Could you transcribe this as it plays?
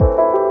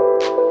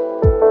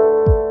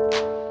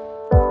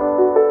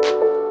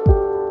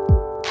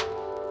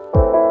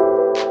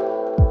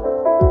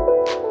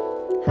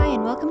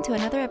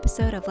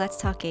of Let's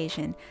Talk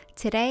Asian.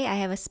 Today I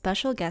have a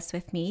special guest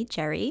with me,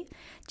 Jerry.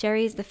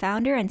 Jerry is the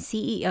founder and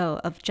CEO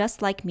of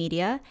Just Like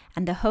Media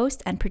and the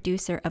host and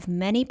producer of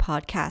many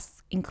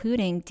podcasts,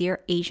 including Dear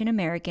Asian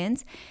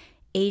Americans,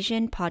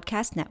 Asian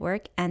Podcast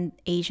Network, and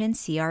Asian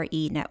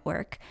CRE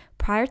Network.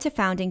 Prior to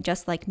founding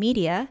Just Like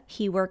Media,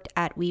 he worked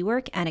at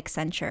WeWork and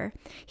Accenture.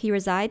 He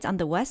resides on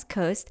the West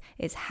Coast,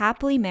 is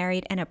happily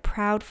married, and a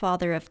proud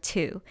father of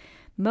two.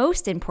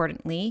 Most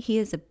importantly, he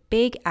is a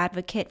big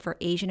advocate for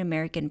Asian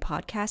American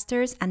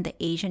podcasters and the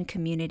Asian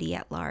community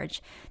at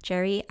large.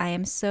 Jerry, I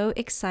am so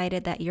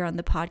excited that you're on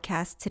the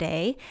podcast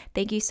today.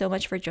 Thank you so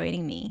much for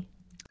joining me.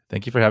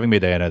 Thank you for having me,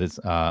 Diana. It's,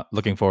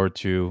 looking forward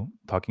to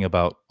talking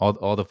about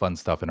all the fun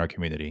stuff in our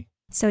community.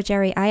 So,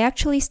 Jerry, I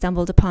actually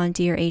stumbled upon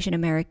Dear Asian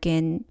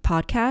American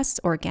podcast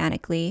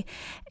organically,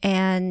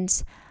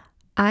 and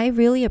I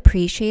really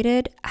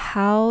appreciated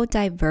how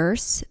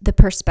diverse the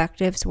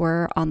perspectives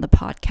were on the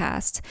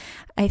podcast.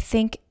 I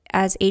think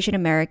as Asian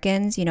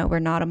Americans, we're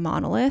not a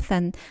monolith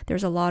and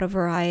there's a lot of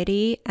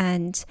variety,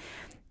 and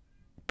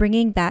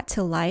bringing that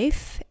to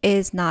life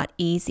is not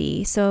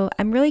easy. So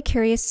I'm really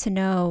curious to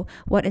know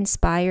what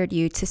inspired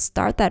you to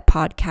start that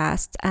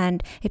podcast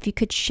and if you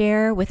could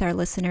share with our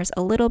listeners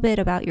a little bit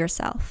about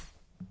yourself.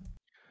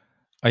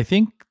 I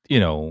think,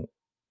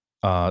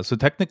 so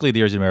technically,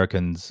 the Asian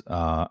Americans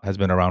has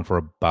been around for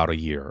about a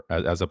year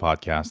as a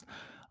podcast.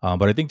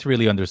 But I think to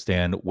really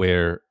understand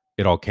where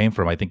it all came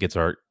from, I think it's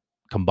our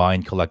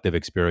combined collective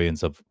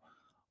experience of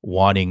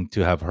wanting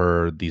to have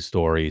heard these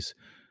stories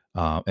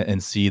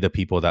and see the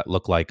people that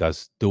look like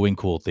us doing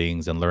cool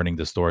things and learning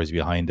the stories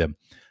behind them.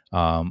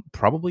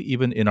 Probably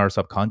even in our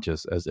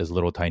subconscious as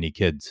little tiny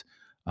kids.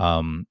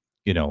 I'm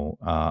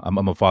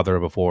a father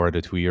of a 4 and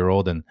a 2 year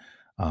old, and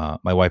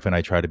my wife and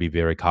I try to be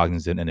very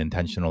cognizant and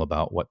intentional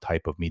about what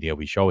type of media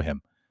we show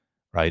him,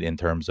 right? In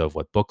terms of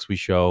what books we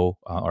show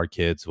our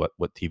kids,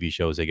 what TV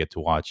shows they get to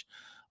watch.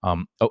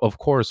 Of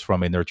course,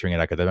 from a nurturing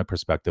and academic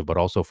perspective, but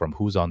also from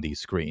who's on these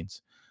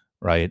screens,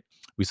 right?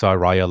 We saw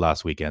Raya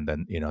last weekend,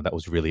 and that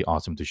was really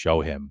awesome to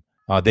show him.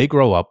 They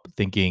grow up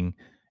thinking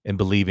and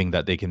believing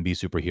that they can be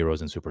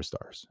superheroes and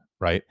superstars,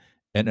 right?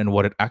 And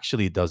what it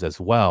actually does as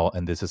well,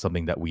 and this is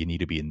something that we need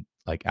to be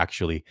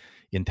actually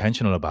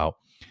intentional about.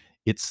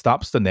 It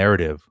stops the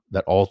narrative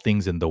that all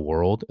things in the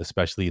world,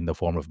 especially in the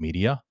form of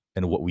media,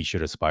 and what we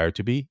should aspire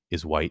to be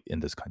is white in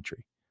this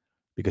country.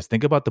 Because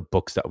think about the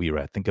books that we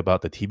read, think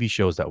about the TV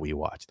shows that we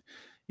watched.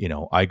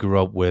 I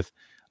grew up with,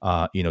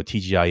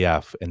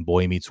 TGIF and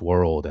Boy Meets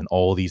World and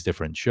all these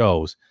different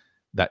shows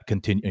that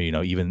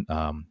continue, even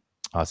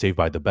Saved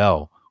by the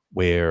Bell,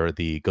 where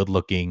the good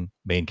looking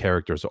main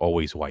characters are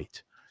always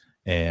white.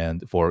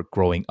 And for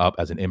growing up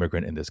as an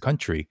immigrant in this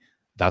country,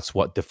 that's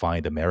what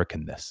defined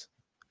Americanness.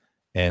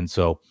 And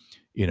so,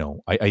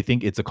 I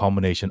think it's a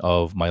combination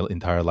of my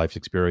entire life's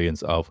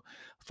experience of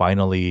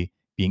finally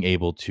being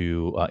able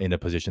to, in a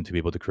position to be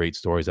able to create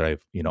stories that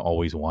I've,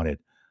 always wanted.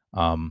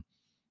 Um,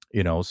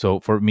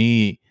 so for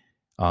me,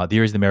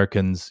 Dear Asian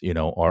Americans,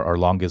 our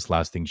longest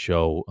lasting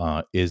show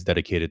is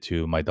dedicated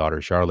to my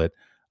daughter, Charlotte.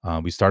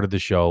 We started the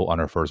show on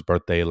her first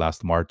birthday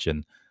last March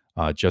and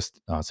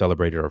just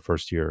celebrated our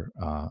first year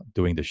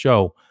doing the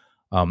show.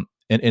 And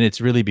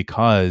it's really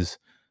because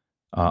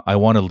I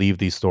want to leave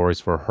these stories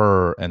for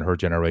her and her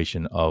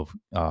generation of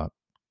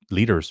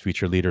leaders,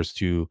 future leaders,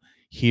 to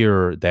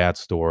hear Dad's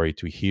story,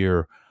 to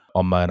hear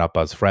Amma and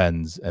Appa's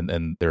friends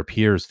and their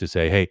peers to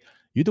say, hey,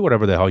 you do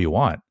whatever the hell you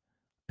want.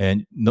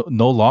 And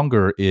no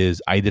longer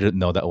is I didn't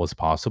know that was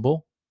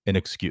possible an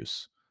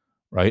excuse.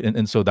 Right.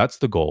 And so that's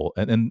the goal.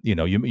 And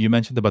you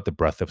mentioned about the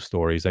breadth of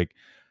stories. Like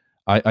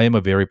I am a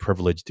very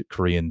privileged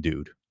Korean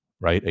dude,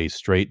 right? A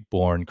straight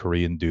born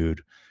Korean dude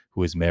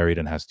who is married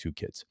and has two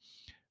kids.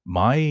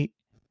 My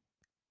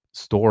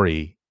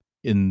story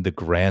in the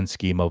grand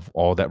scheme of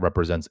all that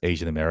represents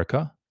Asian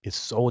America is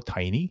so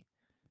tiny.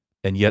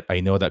 And yet I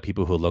know that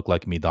people who look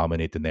like me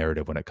dominate the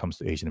narrative when it comes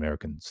to Asian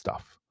American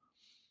stuff.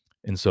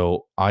 And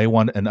so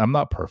and I'm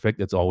not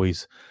perfect. It's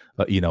always,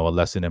 a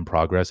lesson in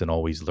progress and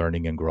always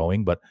learning and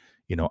growing. But,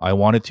 I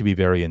want it to be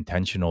very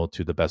intentional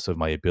to the best of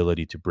my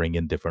ability to bring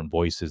in different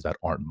voices that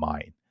aren't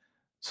mine.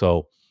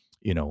 So,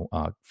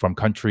 from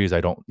countries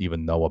I don't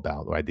even know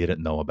about or I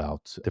didn't know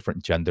about,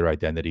 different gender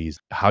identities,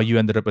 how you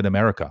ended up in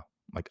America.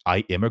 Like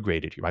I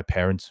immigrated here. My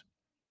parents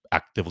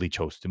actively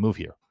chose to move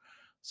here.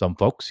 Some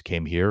folks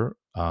came here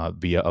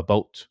via a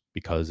boat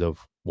because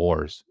of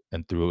wars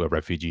and through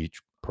a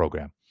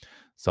program.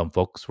 Some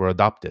folks were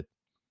adopted.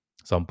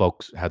 Some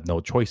folks had no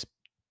choice.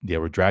 They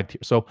were dragged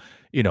here. So,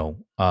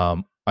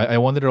 I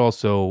wanted to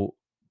also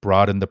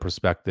broaden the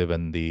perspective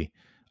and the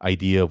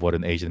idea of what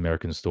an Asian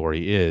American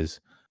story is.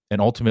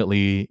 And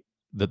ultimately,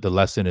 the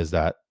lesson is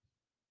that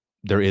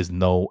there is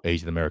no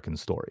Asian American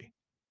story,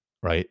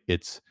 right?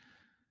 It's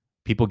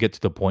people get to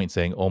the point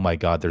saying, oh my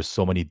God, there's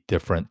so many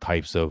different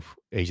types of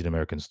Asian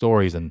American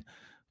stories. And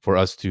for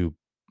us to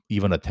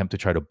even attempt to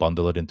try to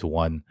bundle it into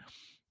one,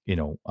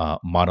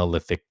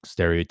 monolithic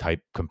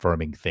stereotype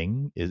confirming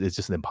thing is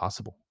just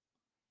impossible.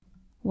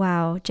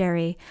 Wow,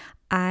 Jerry,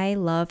 I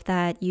love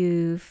that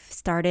you've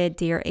started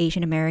Dear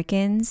Asian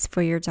Americans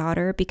for your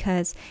daughter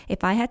because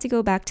if I had to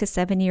go back to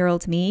 7 year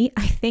old me,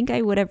 I think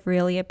I would have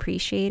really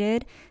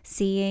appreciated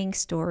seeing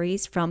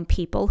stories from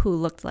people who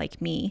looked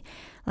like me.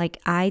 Like,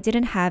 I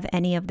didn't have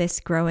any of this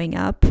growing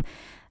up.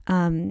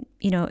 You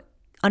know,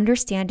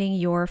 understanding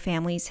your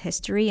family's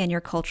history and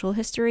your cultural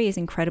history is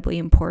incredibly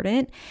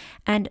important.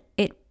 And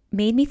it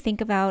made me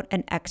think about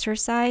an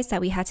exercise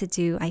that we had to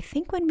do, I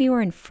think, when we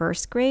were in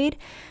first grade.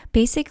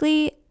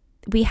 Basically,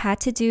 we had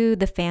to do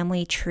the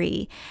family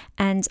tree,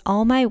 and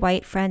all my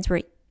white friends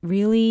were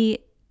really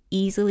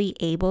easily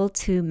able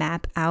to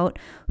map out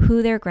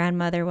who their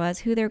grandmother was,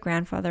 who their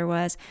grandfather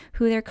was,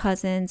 who their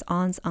cousins,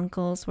 aunts,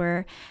 uncles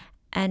were.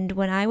 And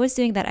when I was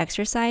doing that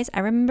exercise,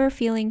 I remember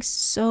feeling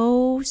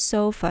so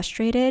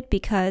frustrated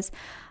because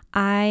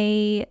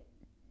I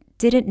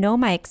didn't know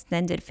my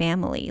extended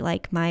family.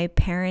 Like, my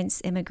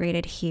parents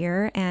immigrated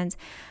here, and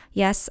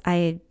yes,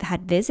 I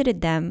had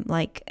visited them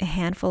like a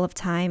handful of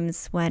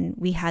times when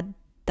we had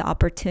the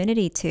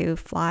opportunity to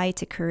fly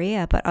to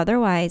Korea, but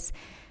otherwise,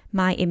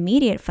 my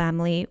immediate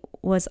family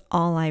was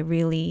all I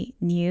really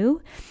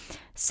knew.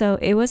 So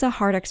it was a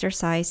hard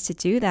exercise to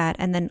do that.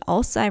 And then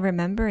also, I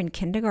remember in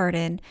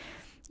kindergarten,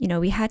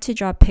 we had to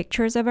draw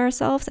pictures of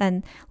ourselves.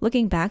 And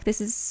looking back,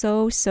 this is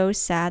so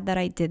sad that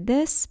I did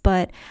this.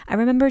 But I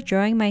remember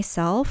drawing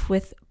myself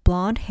with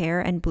blonde hair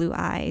and blue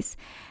eyes.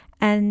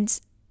 And,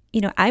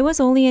 I was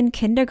only in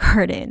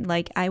kindergarten.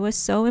 Like, I was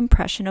so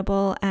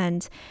impressionable,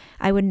 and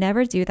I would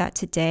never do that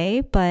today.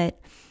 But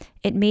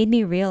it made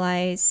me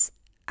realize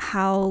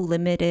how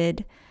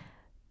limited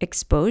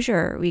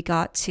exposure we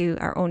got to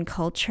our own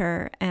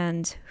culture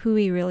and who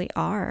we really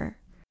are.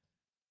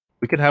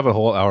 We could have a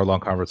whole hour-long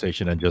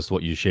conversation on just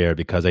what you shared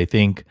because I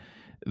think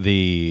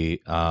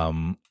the,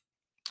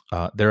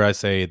 dare I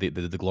say,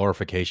 the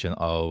glorification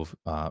of,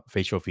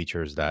 facial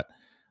features that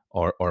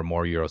are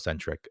more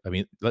Eurocentric. I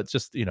mean, let's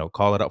just,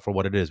 call it out for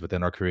what it is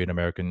within our Korean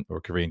American or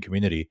Korean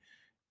community.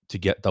 To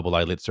get double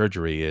eyelid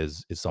surgery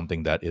is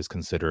something that is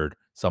considered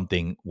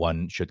something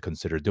one should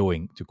consider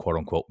doing to quote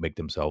unquote make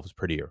themselves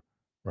prettier,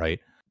 right?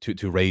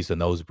 To raise the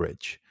nose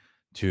bridge,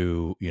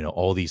 to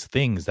all these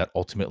things that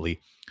ultimately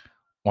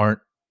aren't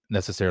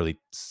necessarily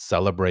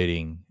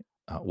celebrating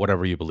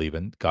whatever you believe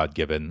in, God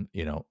given,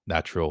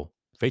 natural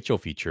facial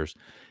features.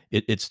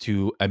 It's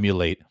to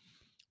emulate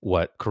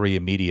what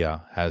Korean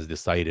media has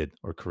decided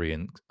or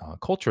Korean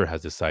culture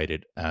has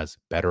decided as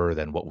better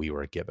than what we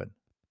were given,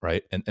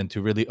 right? And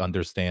to really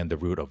understand the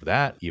root of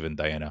that, even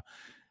Diana,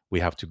 we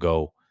have to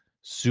go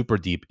super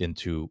deep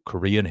into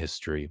Korean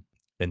history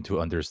and to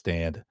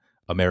understand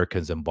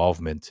Americans'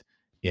 involvement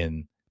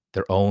in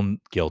their own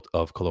guilt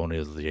of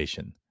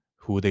colonialization,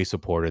 who they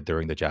supported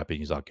during the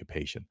Japanese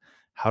occupation.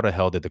 How the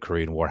hell did the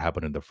Korean War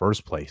happen in the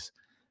first place?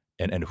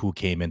 And who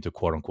came in to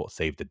quote unquote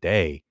save the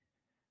day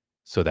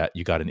so that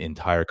you got an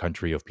entire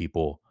country of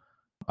people.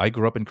 I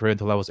grew up in Korea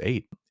until I was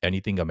 8.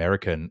 Anything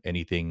American,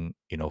 anything,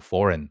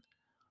 foreign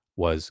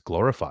was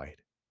glorified,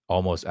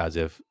 almost as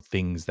if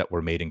things that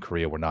were made in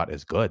Korea were not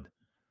as good,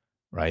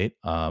 right?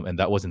 And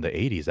that was in the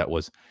 80s. That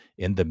was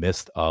in the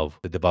midst of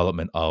the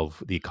development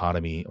of the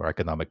economy or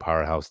economic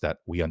powerhouse that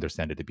we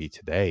understand it to be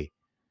today.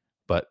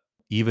 But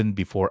even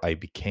before I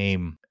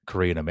became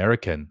Korean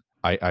American,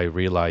 I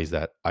realized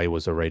that I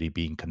was already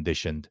being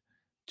conditioned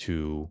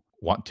to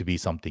want to be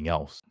something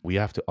else. We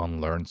have to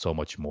unlearn so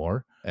much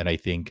more. And I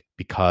think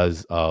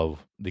because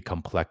of the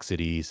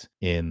complexities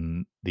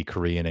in the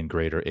Korean and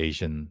Greater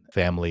Asian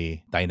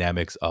family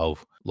dynamics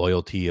of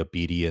loyalty,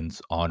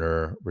 obedience,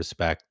 honor,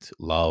 respect,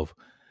 love,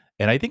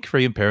 and I think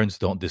Korean parents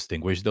don't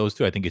distinguish those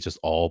 2. I think it's just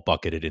all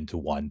bucketed into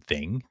one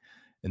thing.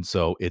 And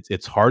so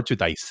it's hard to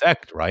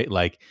dissect, right?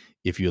 Like,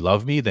 if you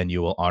love me, then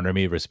you will honor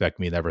me, respect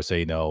me, never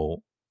say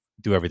no,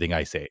 do everything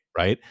I say,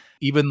 right?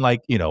 Even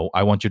like,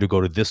 I want you to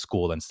go to this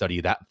school and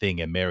study that thing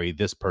and marry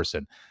this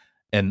person.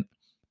 And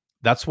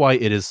that's why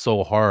it is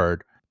so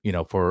hard,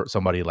 for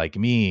somebody like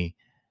me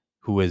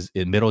who is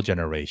in middle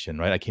generation,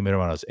 right? I came in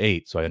when I was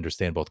 8, so I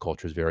understand both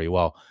cultures very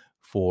well.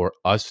 For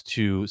us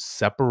to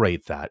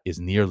separate that is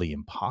nearly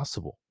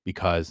impossible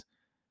because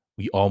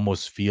we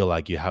almost feel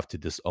like you have to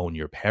disown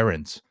your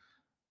parents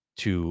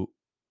to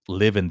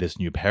live in this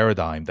new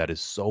paradigm that is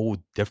so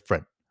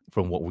different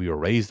from what we were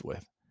raised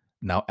with.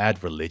 Now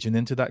add religion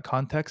into that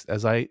context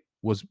as I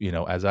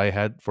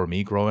had for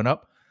me growing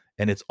up,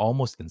 and it's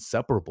almost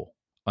inseparable.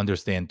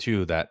 Understand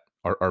too that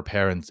our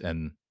parents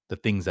and the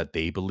things that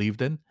they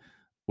believed in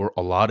where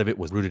a lot of it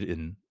was rooted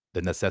in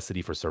the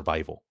necessity for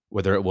survival.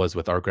 Whether it was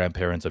with our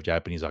grandparents of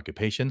Japanese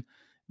occupation,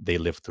 they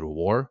lived through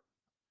war.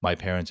 My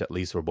parents, at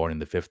least, were born in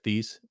the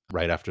 50s,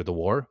 right after the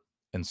war.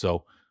 And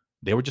so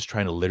they were just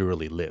trying to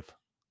literally live,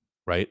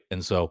 right?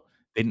 And so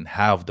they didn't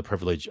have the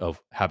privilege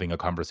of having a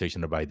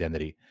conversation about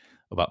identity,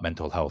 about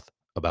mental health,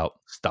 about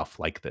stuff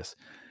like this.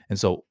 And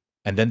so,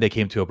 and then they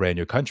came to a brand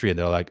new country and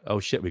they're like, oh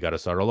shit, we got to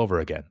start all over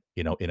again,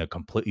 in a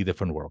completely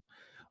different world.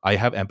 I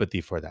have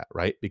empathy for that,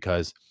 right?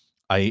 Because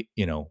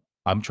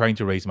I'm trying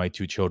to raise my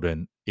 2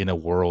 children in a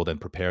world and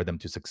prepare them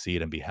to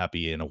succeed and be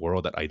happy in a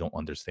world that I don't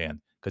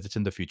understand because it's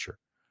in the future.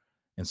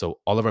 And so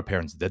all of our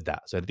parents did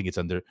that. So I think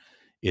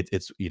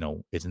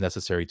it's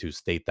necessary to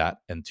state that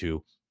and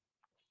to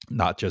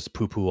not just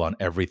poo-poo on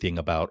everything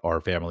about our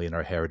family and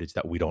our heritage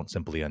that we don't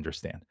simply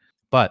understand.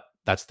 But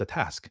that's the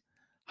task.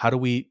 How do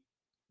we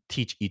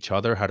teach each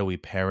other? How do we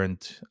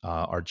parent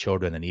our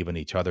children and even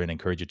each other and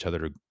encourage each other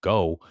to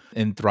go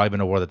and thrive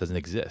in a world that doesn't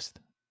exist?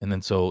 And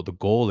then so the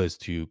goal is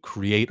to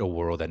create a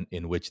world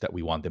in which that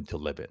we want them to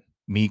live in.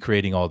 Me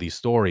creating all these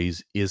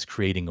stories is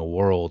creating a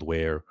world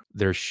where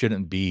there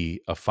shouldn't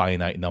be a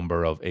finite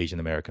number of Asian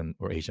American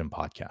or Asian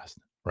podcasts,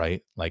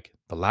 right? Like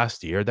the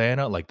last year,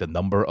 Diana, like the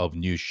number of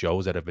new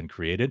shows that have been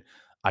created,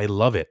 I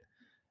love it.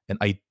 And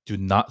I do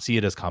not see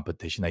it as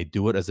competition. I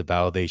do it as a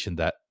validation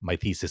that my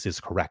thesis is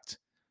correct,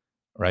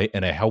 right?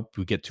 And I hope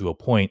we get to a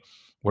point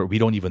where we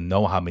don't even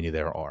know how many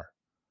there are.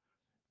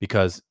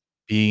 Because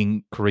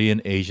being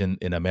Korean Asian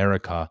in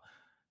America,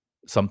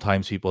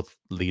 sometimes people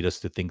lead us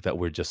to think that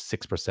we're just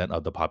 6%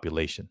 of the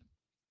population.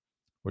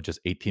 We're just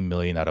 18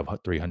 million out of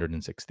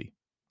 360.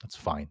 That's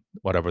fine,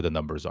 whatever the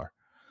numbers are.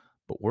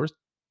 But we're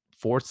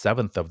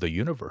 4/7 of the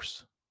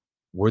universe.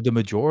 We're the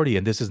majority.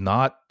 And this is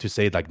not to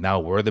say like now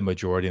we're the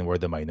majority and we're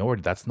the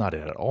minority. That's not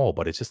it at all.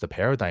 But it's just a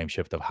paradigm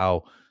shift of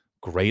how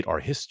great our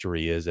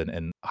history is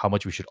and how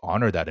much we should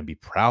honor that and be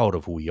proud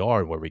of who we are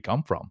and where we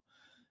come from,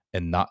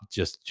 and not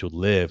just to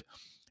live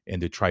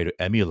and to try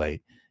to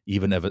emulate,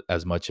 even if,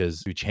 as much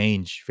as to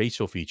change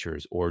facial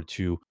features or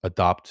to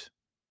adopt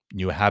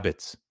new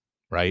habits,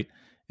 right?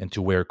 And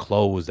to wear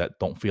clothes that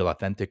don't feel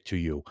authentic to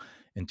you,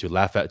 and to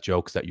laugh at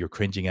jokes that you're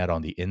cringing at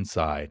on the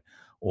inside,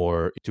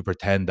 or to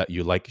pretend that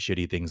you like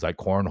shitty things like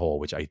cornhole,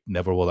 which I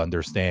never will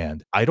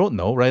understand. I don't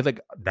know, right? Like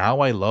now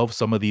I love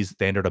some of these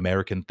standard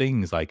American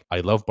things. Like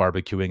I love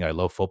barbecuing, I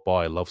love football,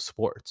 I love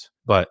sports.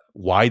 But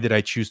why did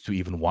I choose to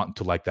even want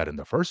to like that in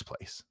the first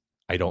place?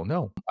 I don't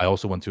know. I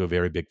also went to a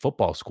very big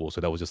football school.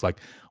 So that was just like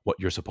what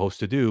you're supposed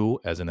to do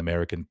as an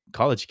American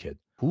college kid.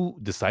 Who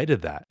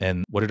decided that?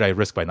 And what did I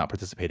risk by not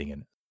participating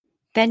in it?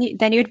 Then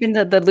you'd been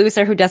the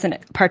loser who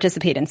doesn't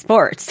participate in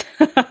sports.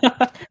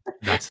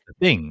 That's the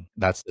thing.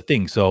 That's the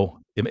thing. So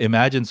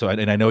imagine, so,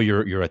 and I know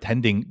you're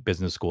attending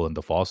business school in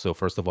the fall. So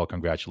first of all,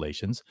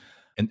 congratulations.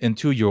 And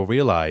two, you'll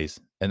realize,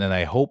 and then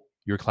I hope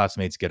your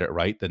classmates get it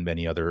right than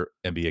many other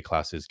MBA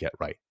classes get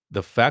right.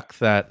 The fact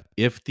that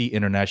if the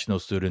international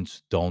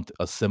students don't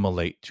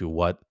assimilate to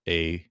what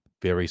a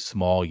very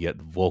small yet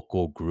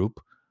vocal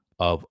group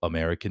of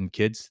American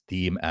kids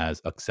deem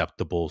as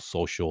acceptable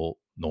social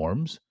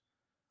norms,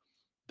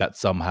 that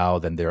somehow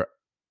then they're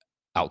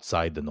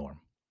outside the norm.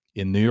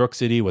 In New York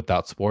City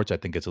without sports, I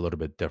think it's a little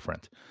bit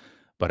different.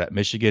 But at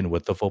Michigan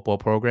with the football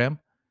program,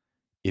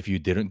 if you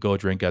didn't go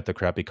drink at the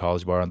crappy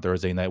college bar on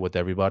Thursday night with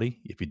everybody,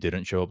 if you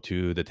didn't show up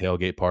to the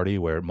tailgate party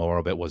where more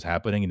of it was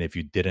happening, and if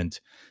you didn't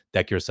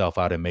deck yourself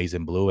out in maize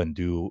and blue and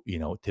do,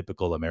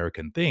 typical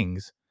American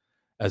things,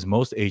 as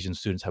most Asian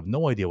students have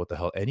no idea what the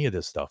hell any of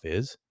this stuff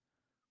is,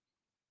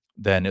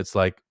 then it's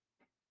like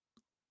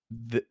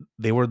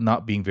they were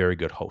not being very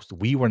good hosts.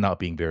 We were not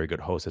being very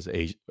good hosts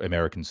as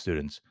American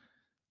students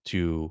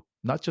to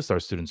not just our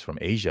students from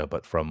Asia,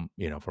 but from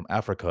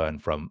Africa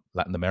and from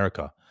Latin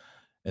America.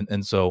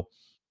 And so,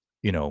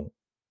 you know,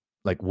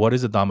 like what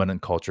is a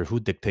dominant culture? Who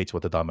dictates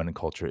what the dominant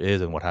culture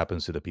is, and what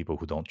happens to the people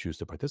who don't choose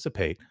to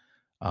participate?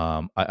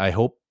 I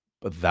hope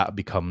that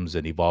becomes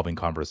an evolving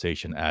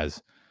conversation as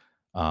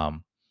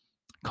um,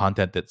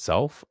 content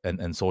itself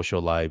and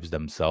social lives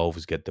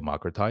themselves get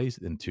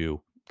democratized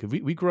into. 'Cause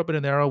we grew up in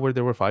an era where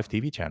there were 5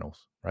 TV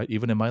channels, right?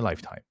 Even in my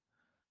lifetime,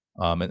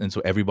 and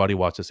so everybody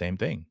watched the same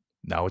thing.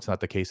 Now it's not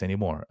the case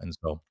anymore, and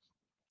so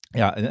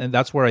yeah, and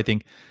that's where I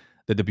think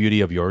that the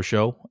beauty of your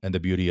show and the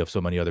beauty of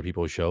so many other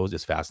people's shows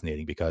is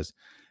fascinating, because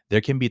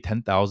there can be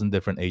 10,000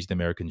 different Asian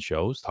American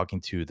shows talking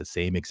to the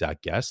same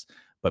exact guest,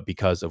 but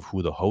because of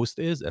who the host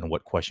is and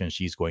what questions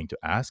she's going to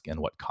ask and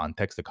what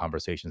context the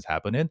conversations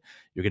happen in,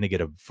 you're going to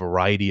get a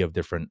variety of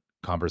different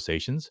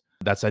conversations.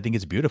 That's, I think,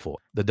 it's beautiful.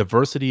 The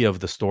diversity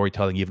of the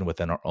storytelling, even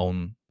within our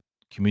own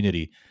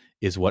community,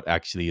 is what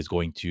actually is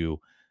going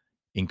to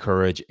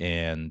encourage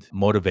and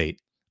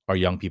motivate our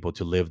young people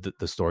to live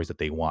the stories that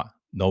they want,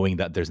 knowing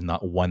that there's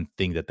not one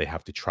thing that they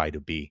have to try to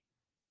be.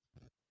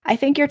 I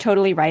think you're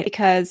totally right,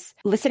 because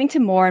listening to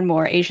more and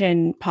more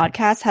Asian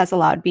podcasts has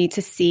allowed me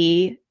to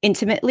see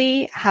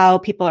intimately how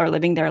people are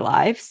living their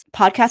lives.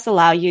 Podcasts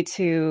allow you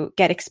to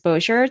get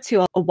exposure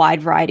to a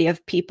wide variety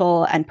of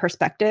people and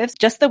perspectives,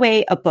 just the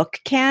way a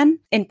book can.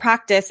 In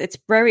practice, it's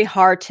very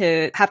hard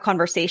to have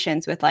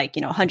conversations with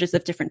hundreds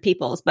of different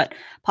peoples, but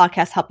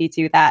podcasts help you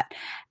do that.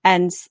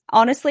 And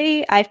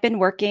honestly, I've been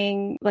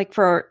working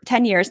for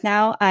 10 years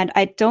now, and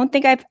I don't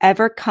think I've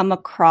ever come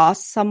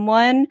across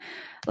someone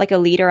like a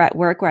leader at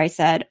work where I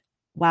said,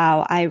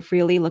 wow, I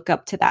really look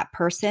up to that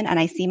person and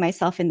I see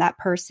myself in that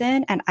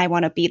person and I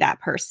want to be that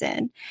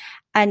person.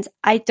 And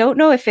I don't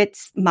know if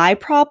it's my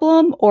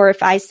problem or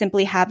if I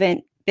simply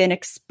haven't been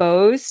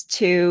exposed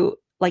to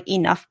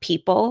enough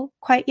people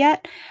quite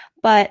yet.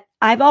 But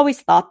I've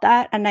always thought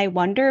that. And I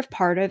wonder if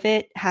part of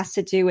it has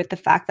to do with the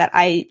fact that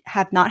I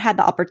have not had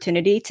the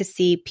opportunity to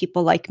see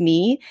people like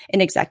me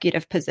in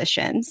executive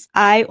positions.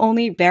 I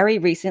only very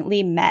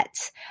recently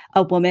met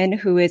a woman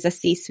who is a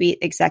C-suite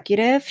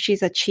executive.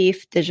 She's a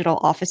chief digital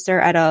officer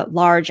at a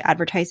large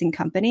advertising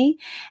company,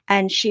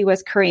 and she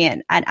was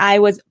Korean. And I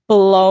was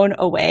blown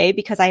away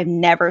because I have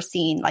never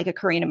seen like a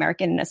Korean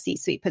American in a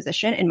C-suite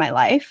position in my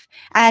life.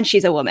 And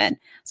she's a woman.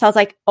 So I was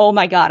like, oh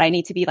my God, I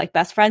need to be like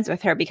best friends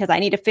with her because I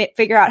need to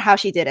figure out how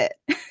she did it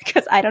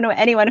because I don't know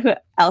anyone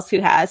else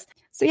who has.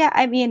 So yeah,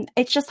 I mean,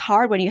 it's just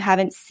hard when you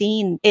haven't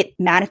seen it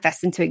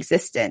manifest into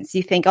existence.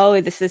 You think, oh,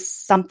 this is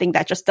something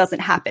that just doesn't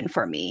happen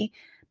for me.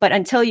 But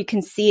until you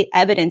can see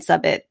evidence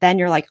of it, then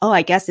you're like, oh,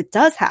 I guess it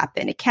does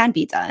happen. It can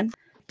be done.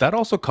 That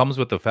also comes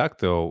with the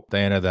fact, though,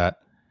 Diana, that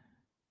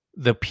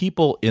the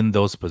people in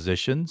those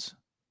positions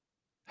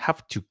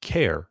have to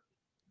care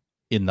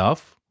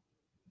enough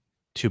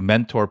to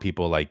mentor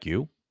people like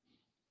you,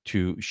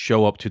 to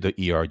show up to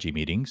the ERG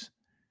meetings,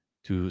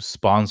 to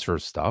sponsor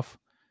stuff,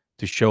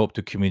 to show up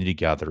to community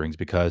gatherings.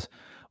 Because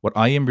what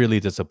I am really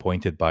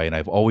disappointed by, and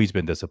I've always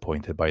been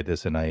disappointed by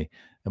this, and I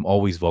am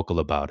always vocal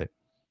about it,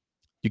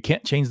 you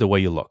can't change the way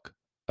you look.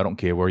 I don't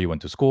care where you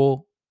went to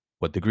school,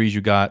 what degrees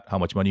you got, how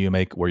much money you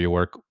make, where you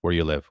work, where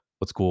you live,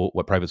 what school,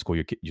 what private school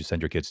you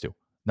send your kids to.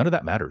 None of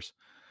that matters.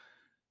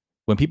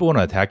 When people want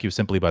to attack you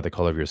simply by the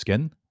color of your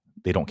skin,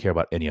 they don't care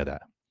about any of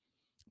that.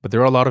 But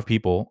there are a lot of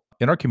people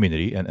in our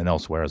community and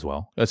elsewhere as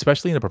well,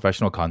 especially in a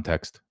professional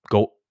context,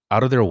 go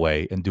out of their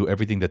way and do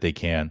everything that they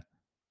can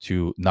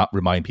to not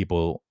remind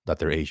people that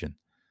they're Asian,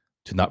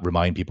 to not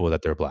remind people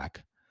that they're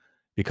Black.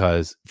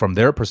 Because from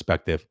their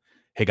perspective,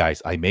 hey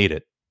guys, I made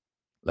it.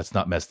 Let's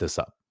not mess this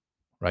up,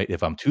 right?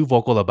 If I'm too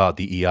vocal about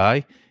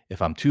DEI,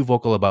 if I'm too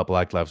vocal about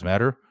Black Lives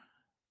Matter,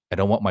 I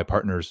don't want my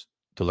partners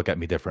to look at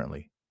me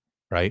differently,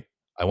 right?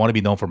 I want to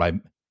be known for my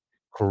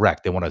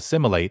correct. They want to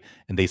assimilate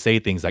and they say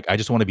things like, I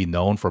just want to be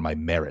known for my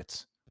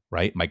merits,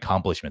 right? My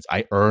accomplishments.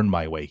 I earned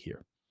my way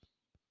here.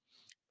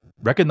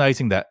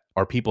 Recognizing that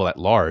our people at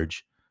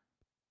large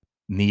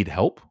need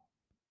help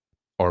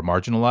or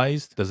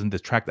marginalized doesn't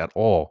detract at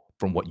all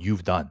from what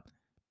you've done.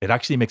 It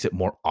actually makes it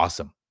more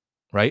awesome,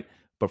 right?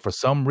 But for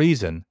some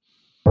reason,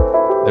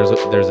 there's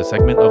a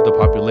segment of the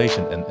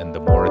population, and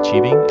the more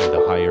achieving and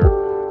the higher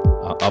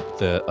up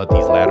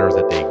these ladders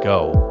that they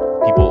go,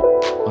 people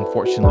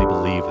unfortunately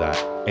believe that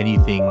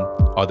anything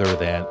other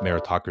than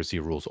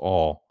meritocracy rules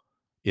all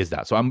is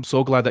that. So I'm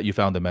so glad that you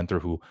found a mentor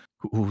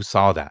who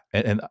saw that,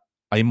 and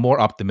I'm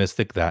more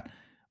optimistic that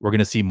we're going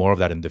to see more of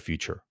that in the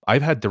future.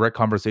 I've had direct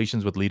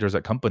conversations with leaders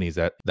at companies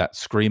that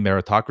scream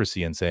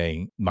meritocracy and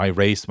saying my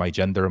race, my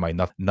gender,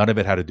 none of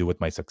it had to do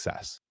with my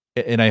success.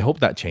 And I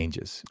hope that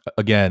changes.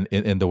 Again,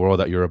 in the world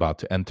that you're about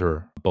to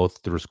enter, both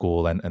through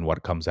school and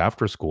what comes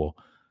after school,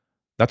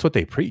 that's what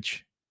they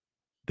preach.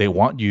 They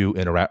want you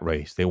in a rat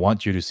race. They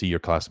want you to see your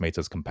classmates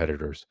as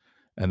competitors.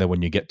 And then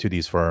when you get to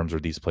these firms or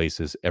these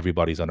places,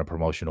 everybody's on a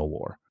promotional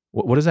war.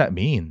 What does that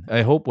mean?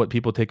 I hope what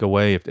people take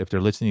away if they're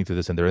listening to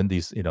this and they're in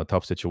these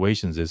tough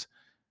situations is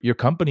your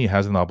company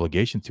has an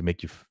obligation to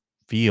make you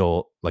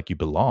feel like you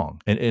belong.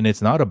 And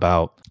it's not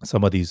about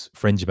some of these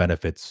fringe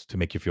benefits to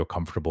make you feel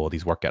comfortable,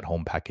 these work at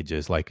home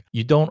packages. Like,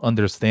 you don't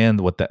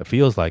understand what that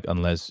feels like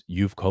unless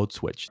you've code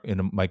switched.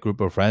 In my group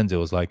of friends, it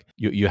was like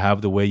you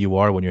have the way you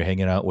are when you're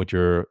hanging out with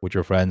your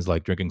friends,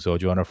 like drinking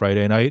soju on a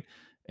Friday night,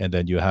 and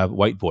then you have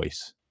white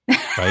voice,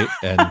 right?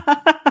 And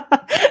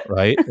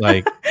right?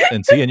 Like,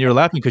 and see, and you're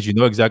laughing because you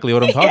know exactly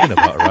what I'm talking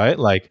about, right?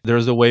 Like,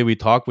 there's a way we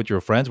talk with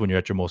your friends when you're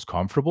at your most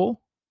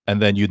comfortable. And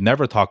then you'd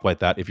never talk like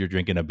that if you're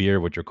drinking a beer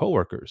with your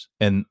coworkers.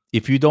 And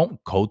if you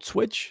don't code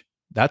switch,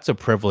 that's a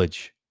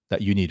privilege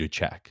that you need to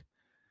check,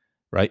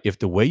 right? If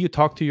the way you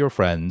talk to your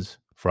friends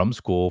from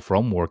school,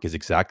 from work is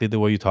exactly the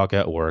way you talk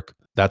at work,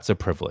 that's a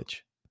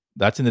privilege.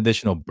 That's an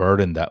additional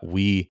burden that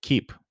we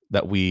keep,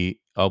 that we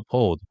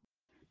uphold.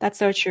 That's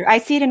so true. I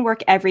see it in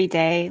work every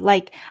day.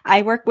 Like,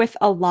 I work with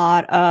a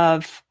lot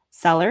of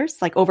sellers,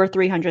 like over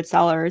 300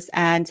 sellers,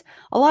 and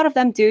a lot of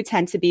them do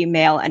tend to be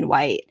male and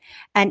white.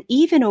 And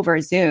even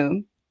over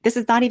Zoom, this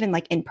is not even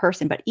like in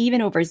person, but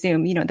even over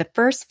Zoom, the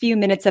first few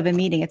minutes of a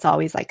meeting, it's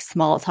always like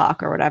small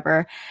talk or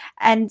whatever.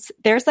 And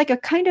there's like a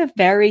kind of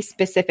very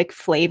specific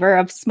flavor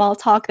of small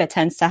talk that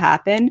tends to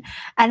happen.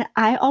 And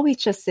I always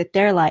just sit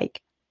there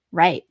like,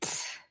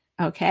 right.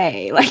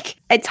 Okay. Like,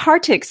 it's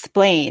hard to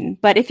explain,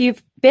 but if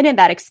you've been in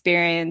that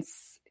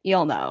experience,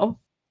 you'll know.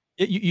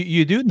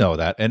 You do know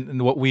that.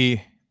 And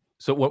when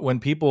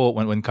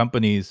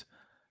companies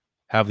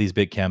have these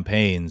big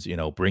campaigns,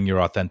 bring your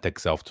authentic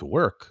self to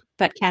work.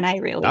 But can I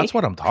really? That's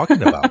what I'm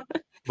talking about.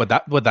 But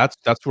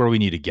that's where we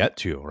need to get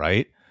to,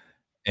 right?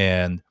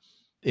 And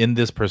in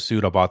this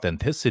pursuit of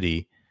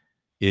authenticity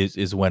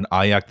is when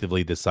I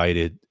actively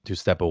decided to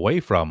step away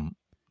from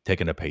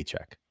taking a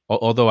paycheck.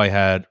 Although I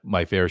had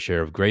my fair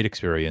share of great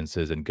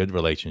experiences and good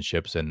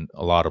relationships and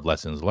a lot of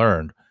lessons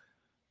learned,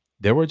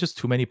 there were just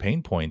too many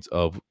pain points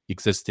of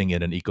existing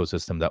in an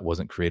ecosystem that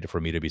wasn't created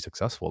for me to be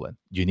successful in.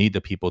 You need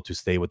the people to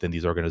stay within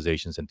these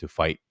organizations and to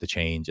fight the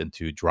change and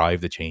to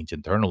drive the change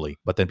internally.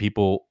 But then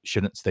people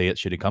shouldn't stay at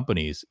shitty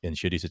companies in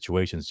shitty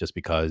situations just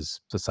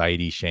because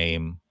society,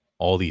 shame,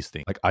 all these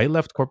things. Like I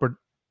left corporate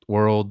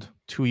world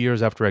 2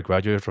 years after I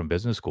graduated from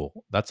business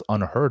school. That's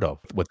unheard of.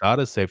 Without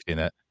a safety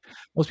net,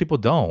 most people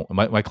don't.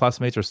 My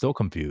classmates are still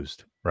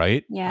confused,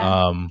 right?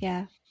 Yeah.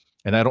 Yeah.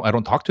 And I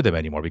don't talk to them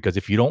anymore because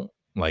if you don't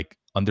like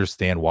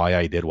understand why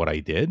I did what I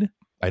did,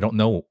 I don't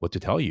know what to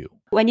tell you.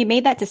 When you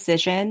made that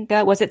decision,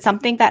 was it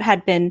something that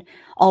had been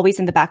always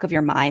in the back of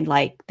your mind,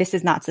 like this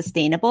is not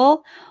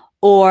sustainable?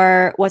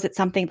 Or was it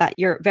something that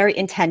you're very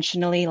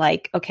intentionally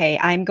like, okay,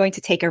 I'm going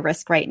to take a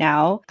risk right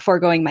now,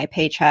 foregoing my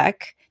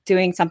paycheck,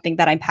 doing something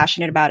that I'm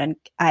passionate about and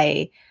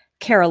I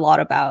care a lot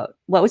about?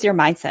 What was your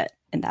mindset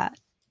in that?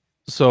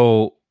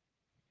 So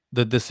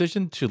the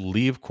decision to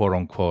leave, quote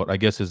unquote, I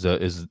guess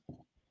is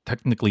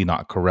technically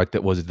not correct.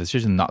 It was a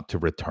decision not to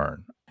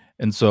return.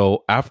 And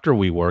so after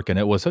WeWork, and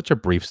it was such a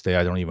brief stay,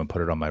 I don't even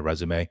put it on my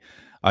resume.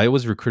 I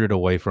was recruited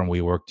away from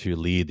WeWork to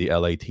lead the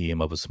LA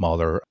team of a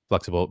smaller,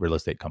 flexible real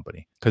estate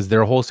company because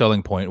their whole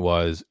selling point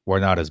was we're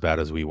not as bad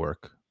as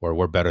WeWork, or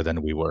we're better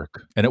than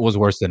WeWork, and it was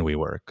worse than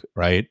WeWork,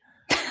 right?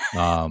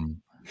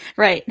 Um,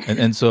 Right.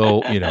 and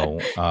so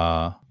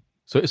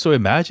so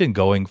imagine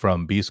going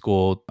from B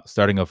school,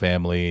 starting a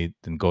family,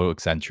 then go to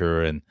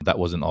Accenture, and that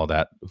wasn't all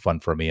that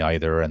fun for me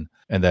either. And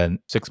then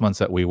 6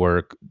 months at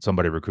WeWork,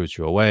 somebody recruits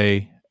you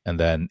away, and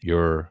then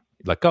you're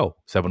let go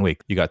 7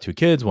 weeks. You got 2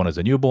 kids, one is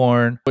a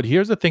newborn. But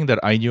here's the thing that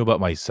I knew about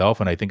myself,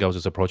 and I think I was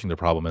just approaching the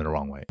problem in the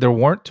wrong way. There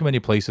weren't too many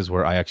places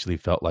where I actually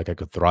felt like I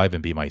could thrive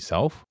and be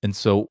myself. And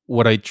so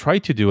what I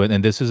tried to do,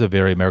 and this is a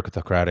very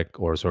meritocratic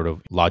or sort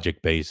of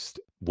logic-based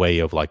way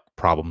of like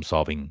problem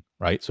solving,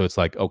 right? So it's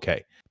like,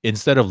 okay,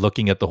 instead of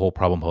looking at the whole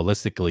problem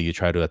holistically, you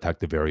try to attack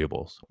the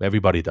variables.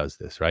 Everybody does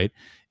this, right?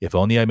 If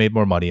only I made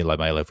more money, like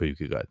my life would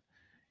be good.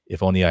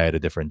 If only I had a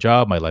different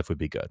job, my life would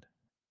be good.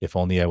 If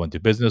only I went to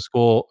business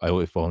school,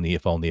 if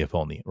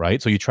only,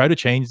 right? So you try to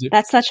change it.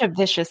 That's such a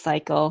vicious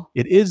cycle.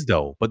 It is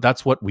though, but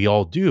that's what we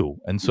all do.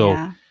 And so,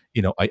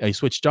 Yeah. I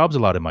switched jobs a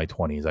lot in my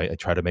 20s. I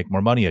try to make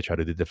more money. I try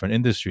to do different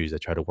industries. I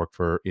try to work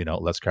for,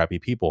 less crappy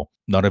people.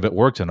 None of it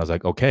worked. And I was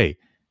like, okay,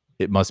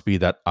 it must be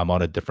that I'm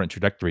on a different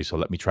trajectory. So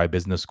let me try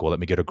business school. Let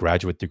me get a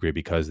graduate degree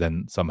because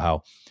then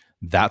somehow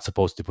that's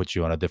supposed to put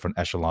you on a different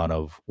echelon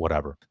of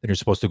whatever. Then you're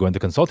supposed to go into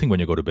consulting when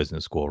you go to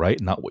business school, right?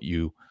 Not what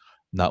you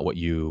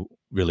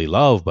really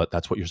love, but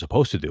that's what you're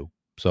supposed to do.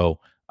 So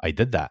I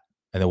did that.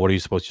 And then what are you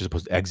supposed to? You're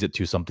supposed to exit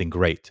to something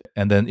great.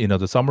 And then,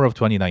 the summer of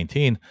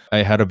 2019, I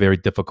had a very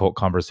difficult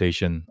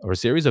conversation or a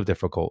series of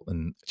difficult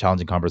and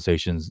challenging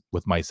conversations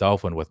with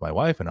myself and with my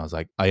wife. And I was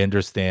like, I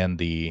understand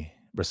the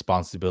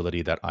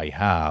responsibility that I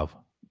have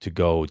to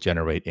go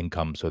generate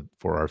income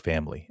for our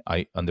family.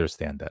 I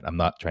understand that. I'm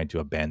not trying to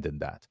abandon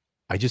that.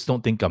 I just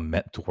don't think I'm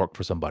meant to work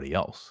for somebody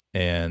else.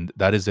 And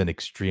that is an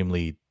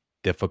extremely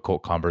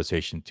difficult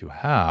conversation to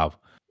have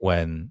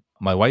when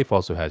my wife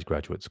also has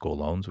graduate school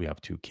loans. We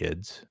have 2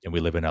 kids and we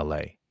live in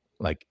LA.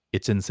 Like,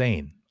 it's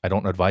insane. I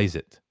don't advise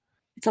it.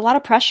 It's a lot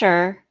of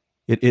pressure.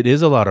 It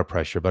is a lot of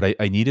pressure, but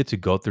I needed to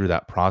go through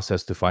that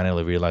process to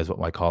finally realize what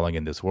my calling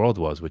in this world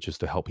was, which is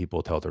to help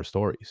people tell their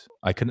stories.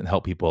 I couldn't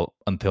help people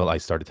until I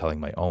started telling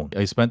my own.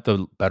 I spent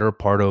the better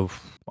part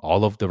of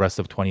all of the rest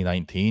of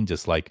 2019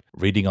 just like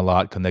reading a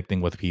lot,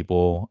 connecting with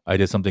people. I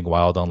did something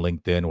wild on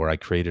LinkedIn where I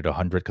created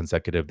 100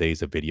 consecutive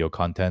days of video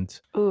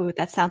content. Ooh,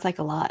 that sounds like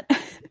a lot.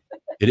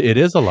 It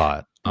is a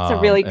lot. It's a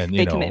really and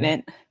big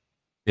commitment.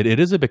 It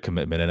is a big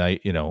commitment, and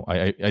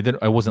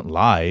I wasn't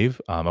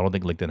live. I don't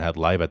think LinkedIn had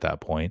live at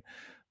that point.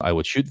 I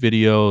would shoot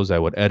videos, I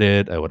would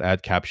edit, I would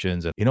add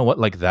captions, and you know what?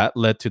 Like that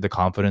led to the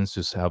confidence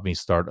to have me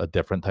start a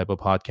different type of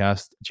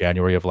podcast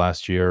January of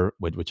last year,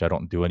 which I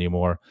don't do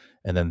anymore,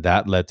 and then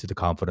that led to the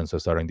confidence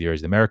of starting the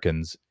Asian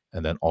Americans.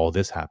 And then all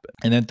this happened.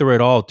 And then through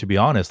it all, to be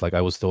honest, like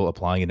I was still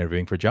applying and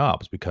interviewing for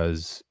jobs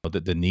because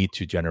the need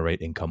to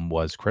generate income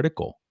was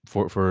critical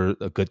for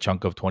a good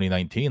chunk of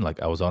 2019.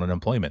 Like I was on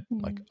unemployment.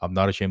 Like I'm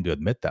not ashamed to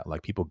admit that.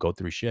 Like people go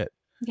through shit.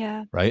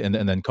 Yeah. Right. And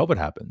then COVID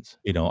happens.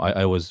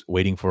 I was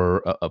waiting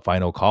for a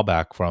final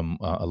callback from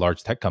a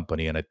large tech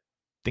company. And I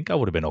think I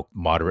would have been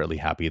moderately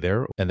happy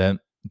there. And then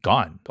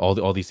gone.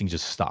 All these things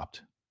just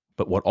stopped.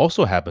 But what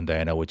also happened,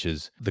 Diana, which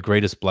is the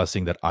greatest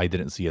blessing that I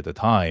didn't see at the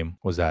time,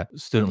 was that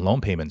student loan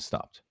payments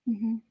stopped.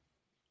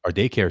 Our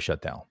daycare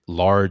shut down.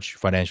 Large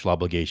financial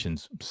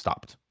obligations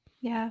stopped.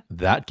 Yeah.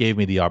 That gave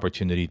me the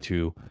opportunity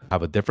to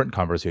have a different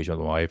conversation with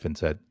my wife and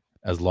said,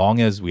 as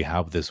long as we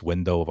have this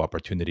window of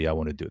opportunity, I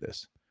want to do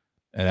this.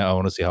 And I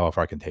want to see how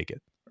far I can take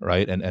it.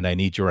 Right. And I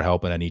need your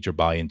help and I need your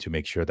buy-in to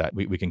make sure that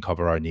we can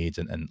cover our needs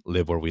and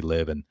live where we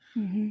live and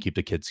keep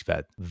the kids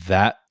fed.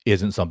 That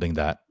isn't something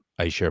that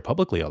I share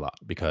publicly a lot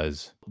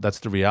because that's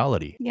the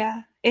reality.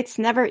 Yeah. It's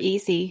never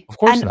easy. Of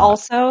course and not.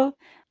 Also,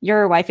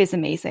 your wife is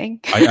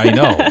amazing. I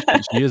know.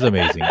 She is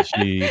amazing.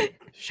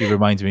 She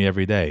reminds me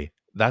every day.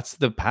 That's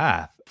the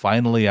path.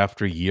 finally,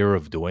 after a year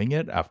of doing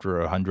it, after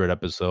 100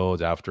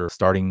 episodes, after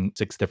starting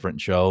 6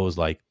 different shows,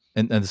 like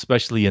and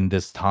especially in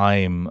this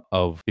time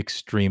of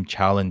extreme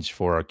challenge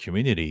for our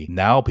community,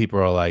 now people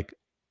are like,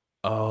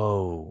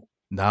 "Oh,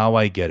 now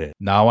I get it.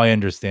 Now I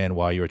understand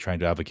why you were trying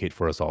to advocate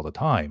for us all the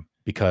time."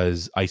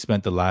 Because I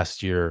spent the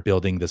last year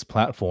building this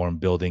platform,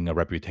 building a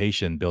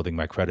reputation, building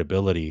my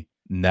credibility.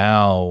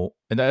 Now,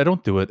 and I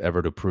don't do it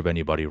ever to prove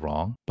anybody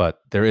wrong,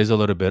 but there is a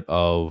little bit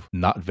of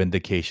not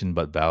vindication,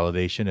 but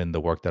validation in the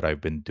work that I've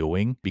been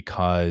doing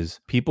because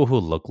people who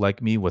look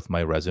like me with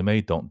my resume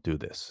don't do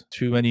this.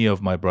 Too many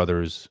of my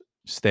brothers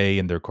stay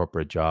in their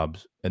corporate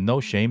jobs and no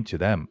shame to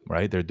them,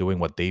 right? They're doing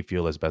what they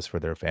feel is best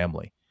for their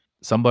family.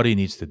 Somebody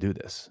needs to do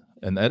this.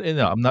 And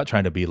I'm not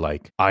trying to be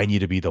like, I need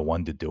to be the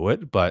one to do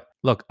it. But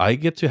look, I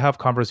get to have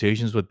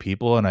conversations with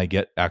people and I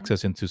get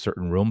access into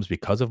certain rooms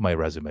because of my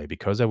resume,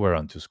 because I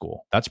went to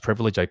school. That's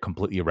privilege I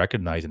completely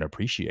recognize and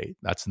appreciate.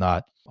 That's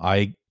not,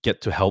 I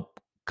get to help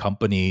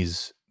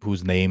companies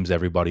whose names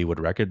everybody would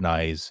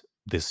recognize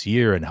this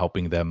year and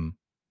helping them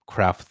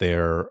craft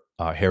their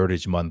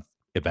Heritage Month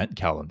event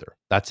calendar.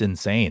 That's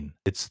insane.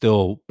 It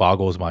still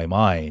boggles my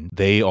mind.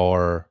 They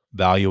are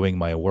valuing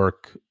my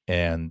work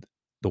and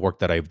the work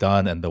that I've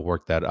done and the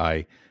work that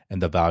I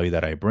and the value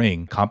that I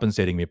bring,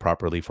 compensating me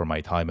properly for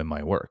my time and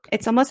my work.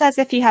 It's almost as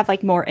if you have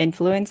like more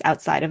influence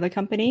outside of the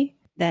company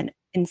than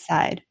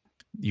inside.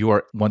 You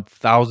are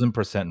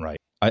 1000% right.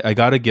 I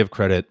got to give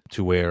credit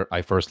to where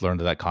I first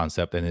learned of that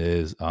concept, and it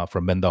is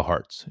from Minda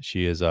Harts.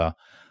 She is a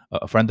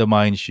friend of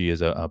mine. She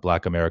is a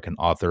Black American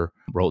author,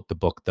 wrote the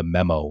book, The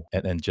Memo,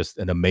 and just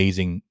an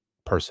amazing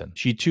person.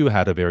 She too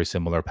had a very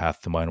similar path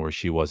to mine where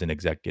she was an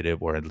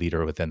executive or a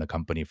leader within the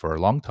company for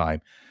a long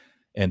time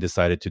and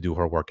decided to do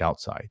her work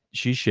outside.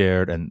 She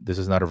shared, and this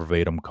is not a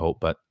verbatim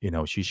quote, but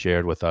she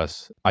shared with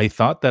us, I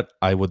thought that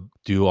I would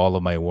do all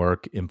of my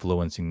work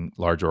influencing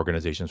large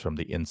organizations from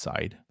the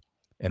inside.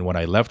 And when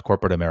I left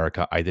corporate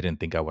America, I didn't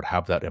think I would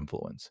have that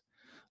influence.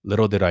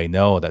 Little did I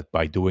know that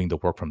by doing the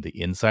work from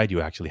the inside, you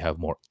actually have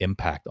more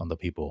impact on the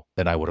people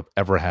than I would have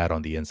ever had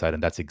on the inside.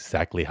 And that's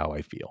exactly how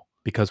I feel.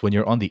 Because when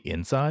you're on the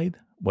inside,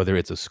 whether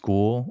it's a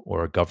school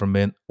or a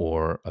government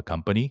or a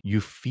company, you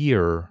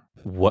fear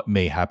what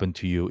may happen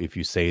to you if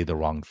you say the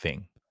wrong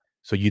thing.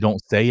 So you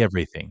don't say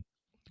everything.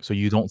 So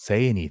you don't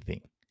say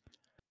anything,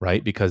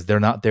 right? Because they're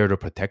not there to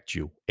protect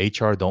you.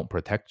 HR don't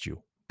protect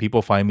you.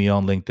 People find me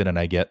on LinkedIn and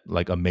I get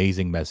like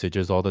amazing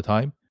messages all the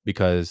time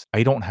because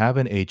I don't have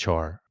an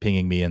HR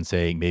pinging me and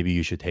saying, maybe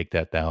you should take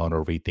that down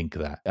or rethink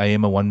that. I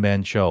am a one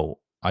man show.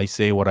 I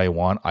say what I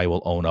want. I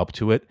will own up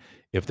to it.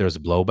 If there's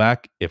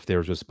blowback, if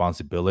there's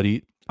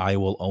responsibility, I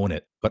will own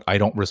it. But I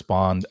don't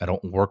respond. I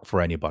don't work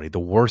for anybody. The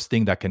worst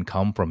thing that can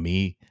come from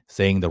me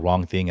saying the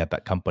wrong thing at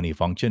that company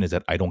function is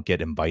that I don't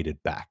get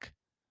invited back.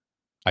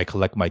 I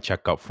collect my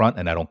check up front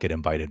and I don't get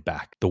invited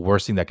back. The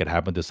worst thing that could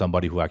happen to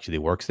somebody who actually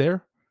works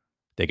there,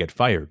 they get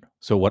fired.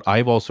 So what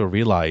I've also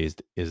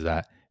realized is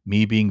that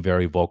me being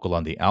very vocal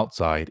on the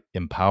outside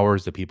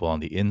empowers the people on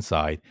the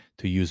inside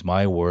to use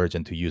my words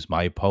and to use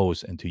my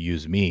posts and to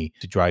use me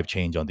to drive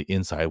change on the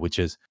inside, which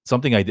is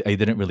something I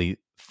didn't really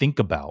think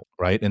about,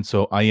 right? And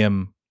so I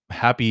am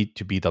happy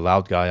to be the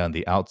loud guy on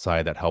the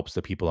outside that helps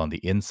the people on the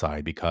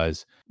inside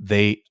because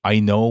I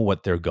know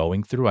what they're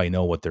going through. I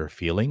know what they're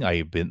feeling.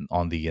 I've been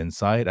on the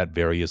inside at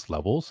various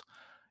levels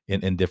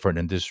in different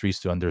industries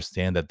to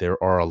understand that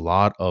there are a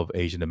lot of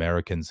Asian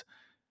Americans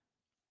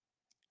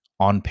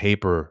on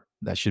paper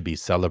that should be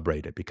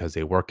celebrated because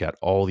they work at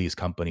all these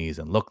companies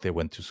and look, they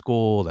went to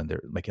school and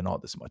they're making all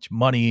this much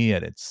money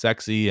and it's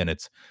sexy and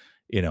it's,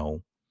 you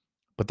know,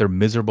 but they're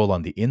miserable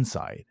on the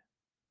inside.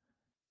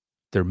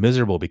 They're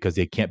miserable because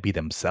they can't be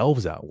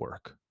themselves at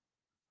work.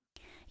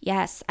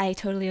 Yes, I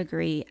totally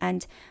agree.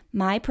 And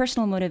my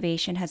personal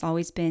motivation has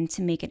always been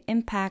to make an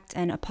impact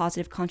and a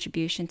positive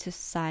contribution to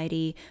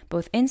society,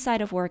 both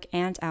inside of work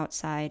and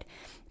outside.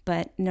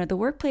 But, the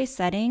workplace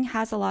setting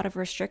has a lot of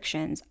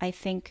restrictions. I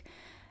think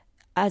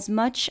as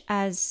much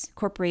as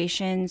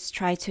corporations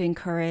try to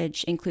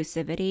encourage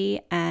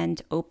inclusivity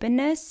and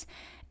openness,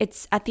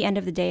 it's at the end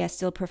of the day a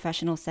still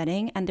professional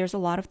setting, and there's a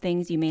lot of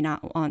things you may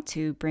not want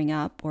to bring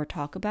up or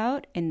talk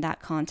about in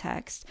that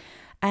context.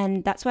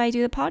 And that's why I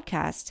do the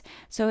podcast.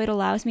 So it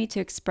allows me to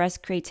express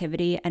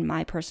creativity and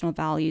my personal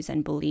values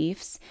and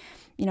beliefs.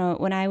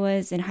 When I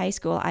was in high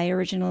school, I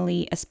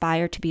originally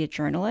aspired to be a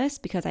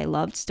journalist because I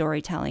loved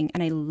storytelling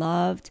and I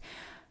loved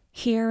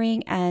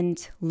hearing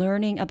and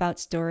learning about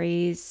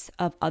stories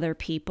of other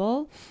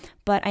people,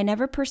 but I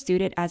never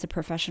pursued it as a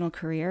professional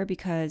career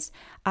because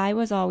I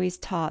was always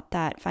taught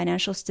that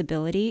financial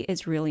stability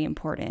is really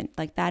important.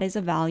 Like that is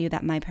a value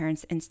that my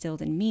parents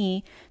instilled in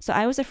me. So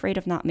I was afraid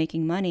of not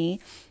making money.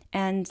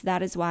 And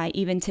that is why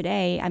even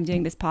today I'm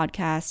doing this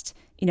podcast,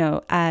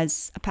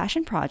 as a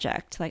passion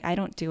project. Like I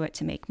don't do it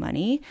to make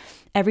money.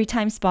 Every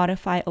time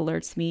Spotify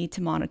alerts me to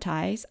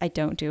monetize, I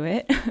don't do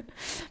it.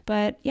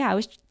 But yeah, I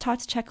was taught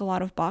to check a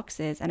lot of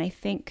boxes. And I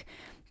think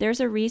there's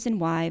a reason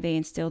why they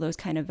instill those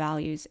kind of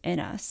values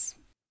in us.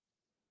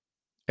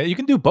 You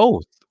can do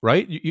both,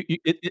 right?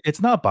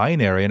 It's not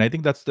binary, and I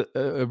think that's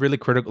the really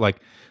critical.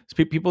 Like,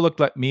 people look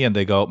like me and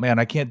they go, "Man,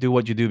 I can't do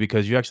what you do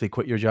because you actually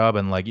quit your job."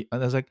 And like,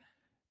 and I was like,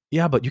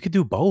 "Yeah, but you could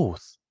do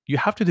both. You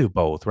have to do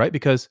both, right?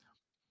 Because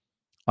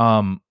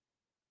um,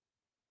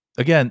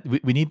 again,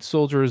 we need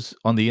soldiers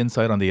on the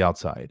inside, on the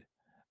outside,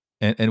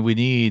 and we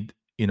need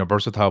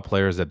versatile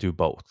players that do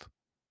both,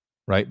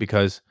 right?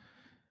 Because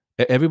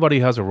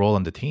everybody has a role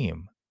in the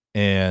team,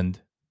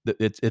 and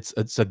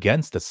it's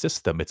against the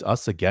system. It's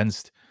us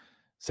against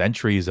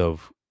centuries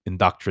of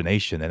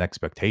indoctrination and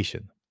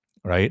expectation,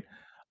 right?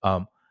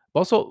 Um,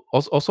 also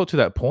to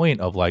that point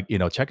of like,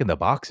 checking the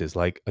boxes.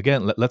 Like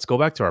again, let's go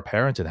back to our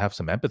parents and have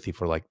some empathy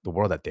for like the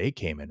world that they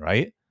came in,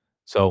 right?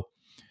 So,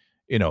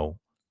 you know,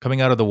 coming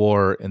out of the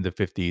war in the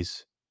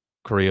 50s,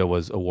 Korea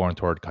was a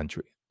war-torn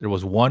country. There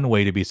was one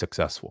way to be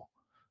successful.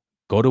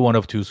 Go to one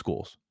of two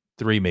schools,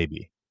 three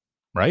maybe,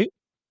 right?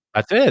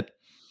 That's it,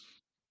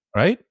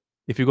 right?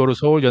 If you go to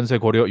Seoul, Yonsei,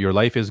 Goryeo, your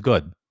life is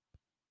good.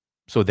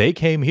 So they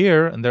came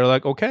here and they're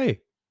like, "Okay,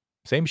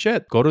 same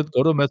shit. Go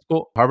to med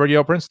school, Harvard,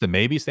 Yale, Princeton,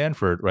 maybe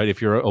Stanford, right,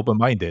 if you're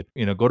open-minded.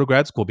 Go to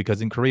grad school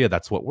because in Korea,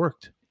 that's what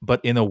worked.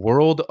 But in a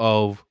world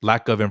of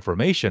lack of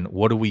information,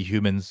 what do we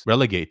humans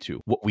relegate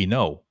to? What we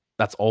know.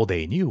 That's all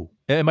they knew.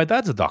 And my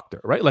dad's a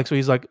doctor, right? Like, so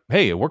he's like,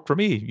 "Hey, it worked for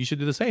me. You should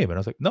do the same." And I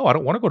was like, "No, I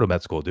don't wanna go to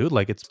med school, dude.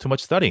 Like, it's too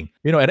much studying."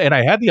 And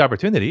I had the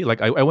opportunity. Like,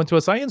 I went to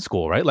a science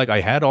school, right? Like,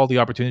 I had all the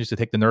opportunities to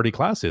take the nerdy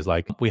classes.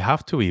 Like, we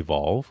have to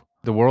evolve.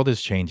 The world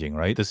is changing,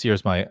 right? This year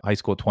is my high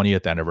school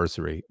 20th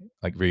anniversary,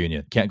 like,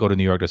 reunion. Can't go to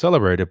New York to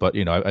celebrate it, but,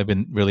 I've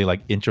been really,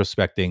 like,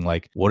 introspecting,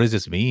 like, what does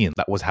this mean?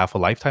 That was half a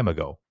lifetime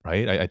ago,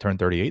 right? I turned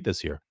 38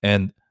 this year.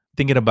 And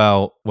thinking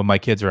about when my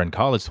kids are in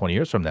college 20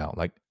 years from now,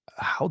 like,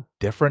 how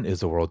different is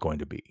the world going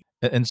to be?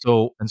 And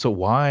so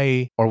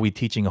why are we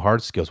teaching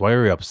hard skills? Why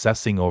are we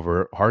obsessing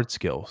over hard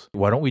skills?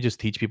 Why don't we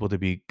just teach people to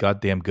be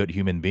goddamn good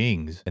human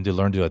beings and to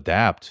learn to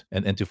adapt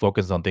and to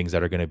focus on things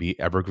that are going to be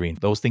evergreen?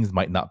 Those things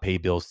might not pay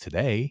bills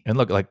today. And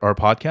look, like our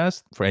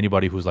podcast, for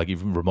anybody who's like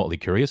even remotely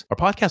curious, our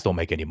podcast don't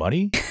make any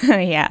money.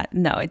 Yeah,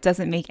 no, it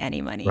doesn't make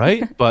any money.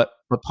 Right? But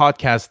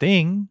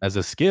podcasting as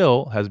a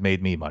skill has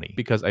made me money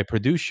because I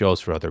produce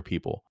shows for other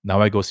people. Now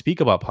I go speak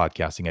about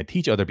podcasting. I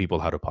teach other people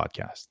how to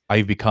podcast.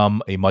 I've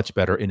become a much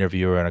better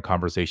interviewer and a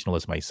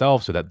conversationalist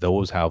myself so that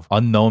those have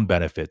unknown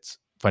benefits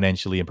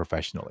financially and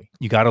professionally.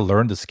 You got to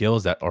learn the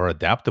skills that are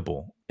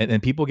adaptable.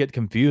 And people get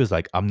confused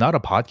like, I'm not a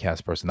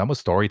podcast person, I'm a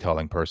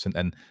storytelling person.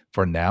 And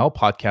for now,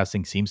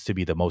 podcasting seems to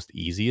be the most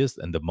easiest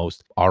and the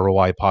most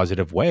ROI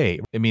positive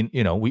way. I mean,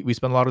 we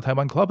spend a lot of time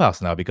on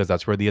Clubhouse now because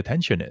that's where the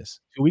attention is.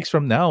 2 weeks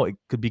from now, it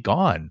could be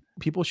gone.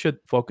 People should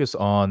focus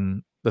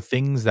on the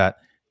things that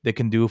they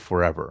can do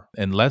forever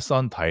and less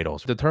on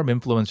titles. The term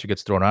influencer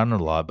gets thrown around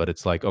a lot, but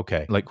it's like,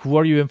 okay, like who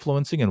are you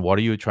influencing and what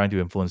are you trying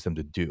to influence them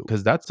to do?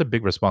 Because that's a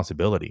big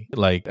responsibility.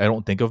 Like I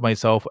don't think of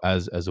myself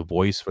as a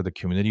voice for the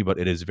community, but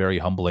it is very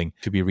humbling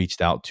to be reached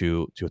out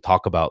to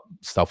talk about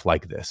stuff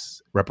like this,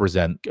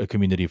 represent a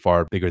community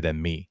far bigger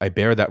than me. I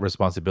bear that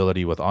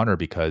responsibility with honor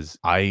because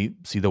I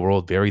see the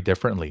world very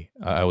differently.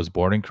 I was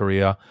born in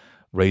Korea,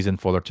 raised in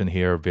Fullerton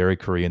here, very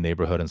Korean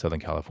neighborhood in Southern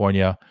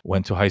California.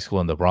 Went to high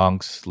school in the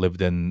Bronx,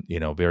 lived in,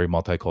 very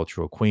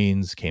multicultural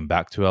Queens, came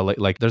back to LA.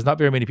 Like there's not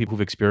very many people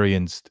who've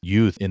experienced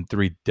youth in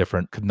three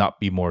different, could not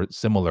be more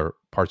similar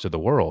parts of the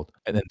world.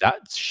 And then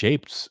that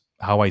shapes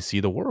how I see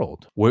the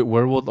world. Where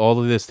will all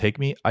of this take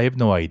me? I have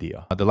no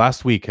idea. The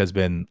last week has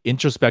been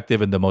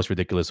introspective in the most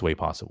ridiculous way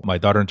possible. My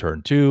daughter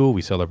turned 2.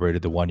 We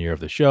celebrated the 1 year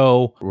of the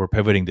show. We're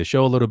pivoting the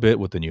show a little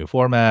bit with the new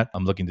format.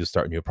 I'm looking to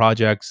start new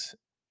projects.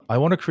 I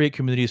want to create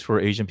communities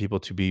for Asian people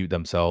to be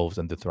themselves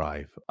and to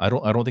thrive. I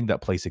don't think that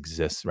place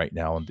exists right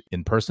now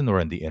in person or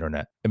in the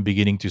internet. I'm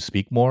beginning to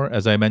speak more,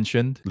 as I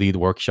mentioned, lead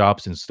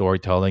workshops in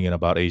storytelling and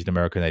about Asian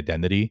American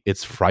identity.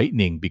 It's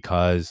frightening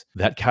because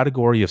that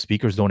category of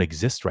speakers don't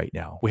exist right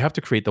now. We have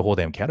to create the whole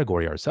damn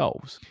category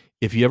ourselves.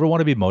 If you ever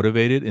want to be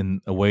motivated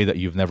in a way that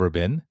you've never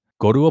been,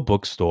 go to a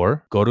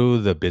bookstore, go to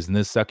the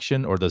business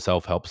section or the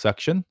self-help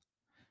section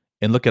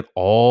and look at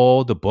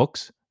all the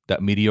books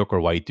that mediocre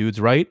white dudes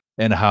write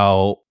and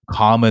how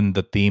common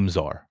the themes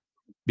are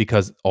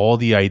because all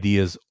the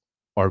ideas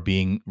are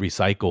being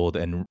recycled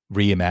and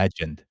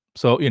reimagined.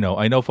 So,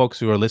 I know folks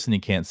who are listening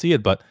can't see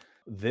it, but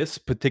this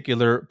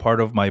particular part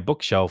of my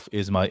bookshelf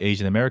is my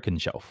Asian American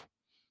shelf.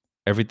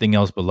 Everything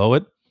else below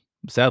it,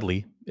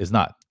 sadly, is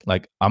not.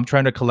 Like, I'm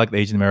trying to collect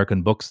Asian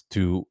American books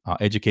to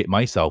educate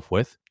myself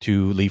with,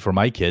 to leave for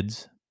my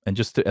kids, and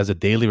just as a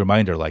daily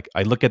reminder, like,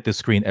 I look at this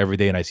screen every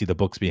day and I see the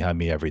books behind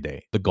me every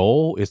day. The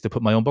goal is to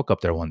put my own book up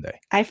there one day.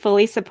 I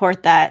fully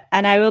support that,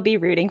 and I will be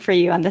rooting for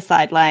you on the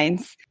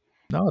sidelines.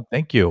 No,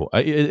 thank you.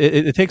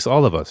 It takes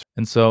all of us.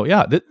 And so,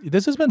 yeah,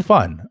 this has been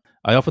fun.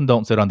 I often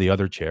don't sit on the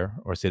other chair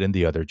or sit in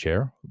the other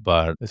chair,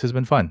 but this has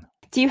been fun.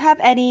 Do you have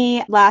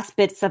any last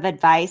bits of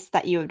advice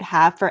that you would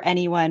have for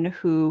anyone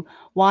who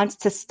wants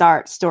to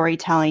start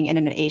storytelling in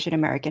an Asian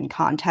American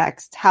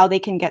context, how they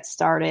can get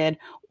started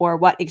or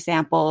what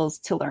examples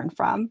to learn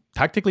from?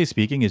 Tactically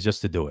speaking is just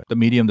to do it. The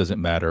medium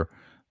doesn't matter.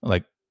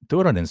 Like,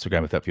 do it on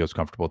Instagram if that feels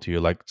comfortable to you.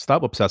 Like,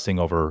 stop obsessing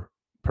over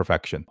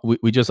perfection.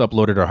 We just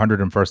uploaded our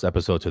 101st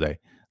episode today.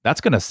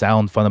 That's going to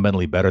sound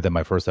fundamentally better than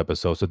my first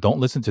episode. So don't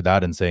listen to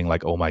that and saying,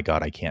 like, oh my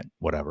God, I can't,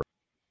 whatever.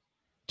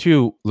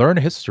 Two, learn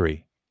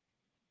history,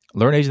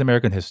 learn Asian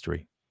American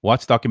history,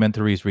 watch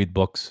documentaries, read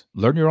books,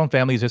 learn your own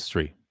family's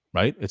history.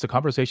 Right? It's a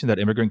conversation that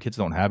immigrant kids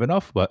don't have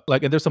enough, but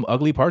like, and there's some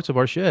ugly parts of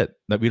our shit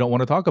that we don't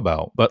want to talk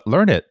about, but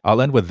learn it.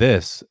 I'll end with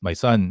this. My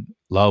son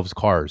loves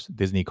Cars,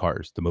 Disney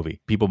Cars, the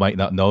movie. People might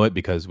not know it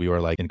because we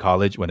were like in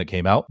college when it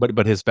came out,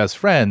 but his best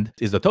friend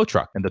is the tow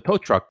truck, and the tow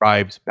truck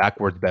drives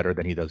backwards better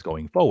than he does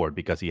going forward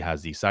because he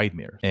has these side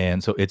mirrors.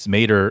 And so it's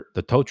Mater,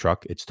 the tow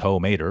truck, it's Tow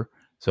Mater.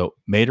 So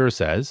Mater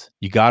says,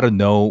 you got to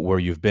know where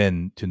you've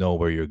been to know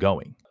where you're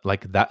going.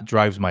 Like, that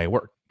drives my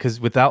work. Because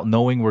without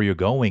knowing where you're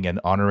going and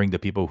honoring the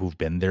people who've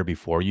been there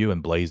before you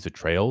and blazed the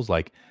trails,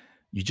 like,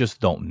 you just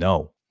don't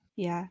know.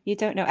 Yeah, you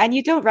don't know. And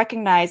you don't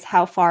recognize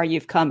how far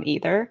you've come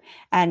either.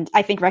 And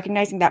I think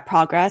recognizing that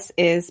progress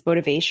is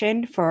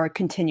motivation for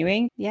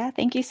continuing. Yeah,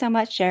 thank you so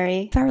much,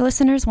 Jerry. If our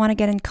listeners want to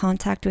get in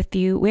contact with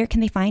you, where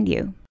can they find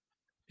you?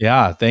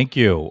 Yeah, thank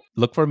you.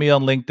 Look for me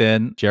on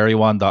LinkedIn.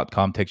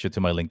 jerrywan.com takes you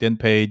to my LinkedIn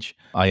page.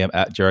 I am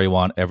at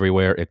jerrywan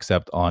everywhere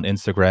except on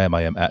Instagram.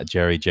 I am at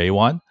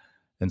jerryjwan.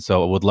 And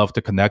so I would love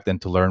to connect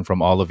and to learn from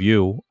all of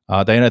you.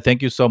 Diana,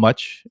 thank you so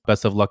much.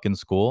 Best of luck in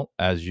school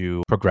as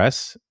you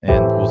progress,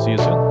 and we'll see you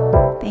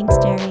soon. Thanks,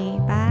 Jerry.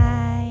 Bye.